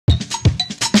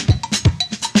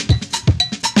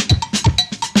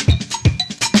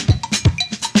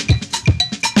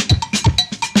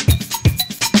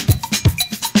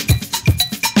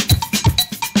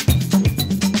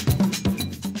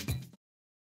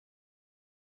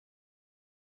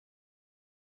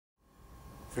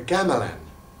For gamelan,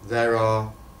 there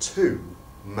are two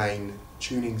main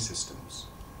tuning systems,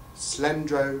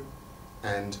 Slendro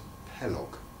and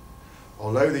Pelog.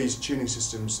 Although these tuning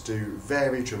systems do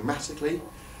vary dramatically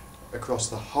across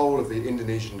the whole of the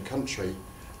Indonesian country,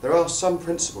 there are some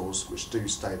principles which do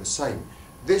stay the same.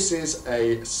 This is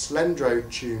a Slendro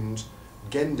tuned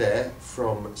gender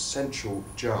from Central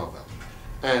Java,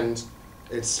 and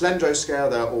its Slendro scale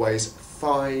there are always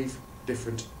 5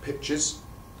 different pitches.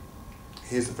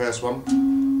 Here's the first one.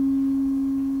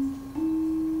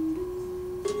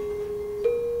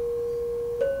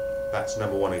 That's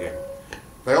number 1 again.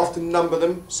 They often number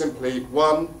them simply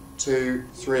 1, 2,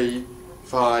 3,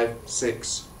 5,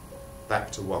 6,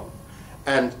 back to 1.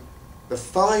 And the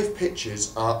 5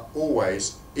 pitches are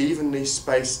always evenly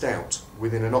spaced out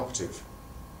within an octave.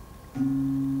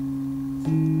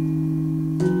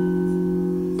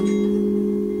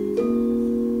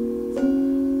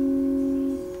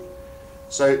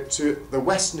 So to the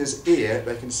Westerner's ear,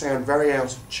 they can sound very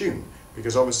out of tune,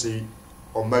 because obviously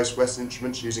on most Western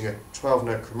instruments using a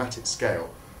 12-note chromatic scale,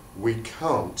 we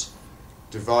can't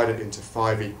divide it into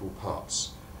 5 equal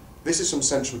parts. This is from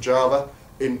Central Java.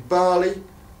 In Bali,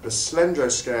 the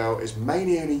Slendro scale is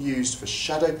mainly only used for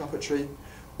shadow puppetry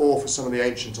or for some of the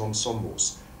ancient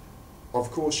ensembles.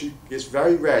 Of course, it's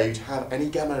very rare to have any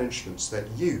gamelan instruments that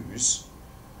use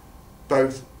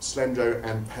both Slendro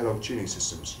and Pelog tuning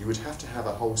systems. You would have to have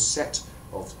a whole set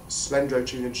of Slendro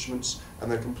tuned instruments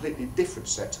and a completely different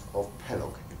set of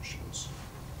Pelog instruments.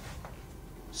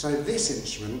 So this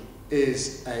instrument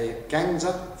is a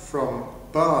gangsa from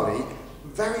Bali,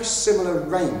 very similar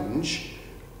range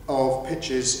of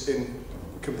pitches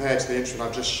compared to the instrument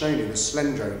I've just shown you, the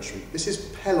Slendro instrument. This is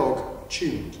Pelog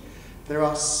tuned. There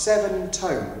are 7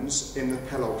 tones in the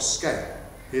Pelog scale.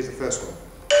 Here's the first one.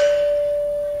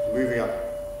 Moving up.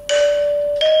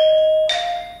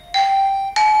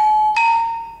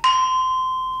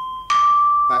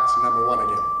 Back to number 1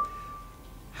 again.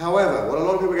 However, what a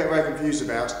lot of people get very confused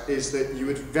about is that you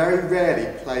would very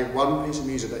rarely play one piece of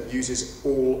music that uses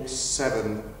all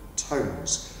 7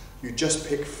 tones. You just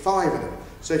pick 5 of them.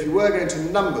 So if you were going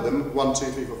to number them 1, 2,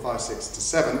 3, 4, 5, 6 to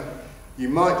 7, you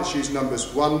might just use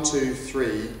numbers 1, 2,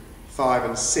 3, 5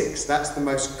 and 6. That's the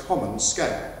most common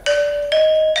scale.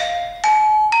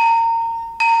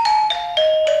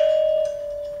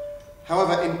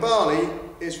 However, in Bali,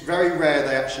 it's very rare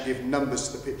they actually give numbers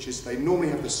to the pitches. They normally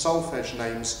have the solfege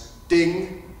names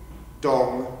ding,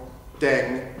 dong,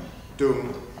 deng,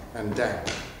 dung and dang.